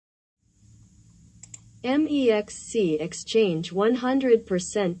MEXC exchange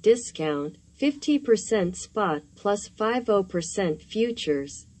 100% discount, 50% spot plus 50%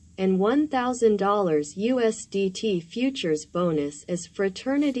 futures, and $1,000 USDT futures bonus as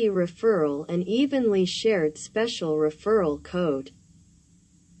fraternity referral and evenly shared special referral code.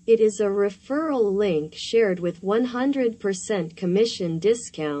 It is a referral link shared with 100% commission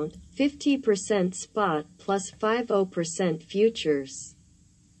discount, 50% spot plus 50% futures.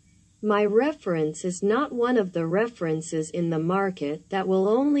 My reference is not one of the references in the market that will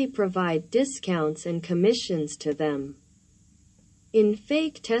only provide discounts and commissions to them. In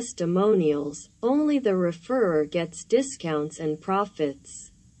fake testimonials, only the referrer gets discounts and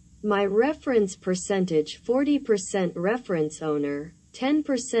profits. My reference percentage 40% reference owner, 10%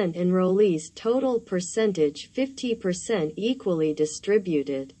 enrollees, total percentage 50% equally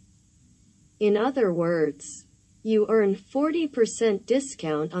distributed. In other words, you earn 40%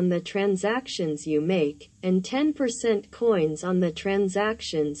 discount on the transactions you make, and 10% coins on the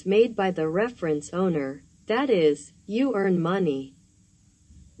transactions made by the reference owner. That is, you earn money.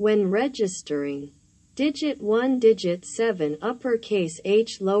 When registering, digit 1 digit 7 uppercase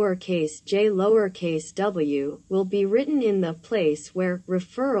H lowercase j lowercase w will be written in the place where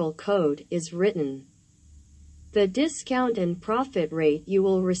referral code is written. The discount and profit rate you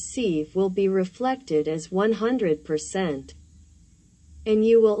will receive will be reflected as 100%. And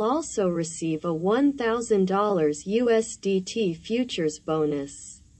you will also receive a $1,000 USDT futures bonus.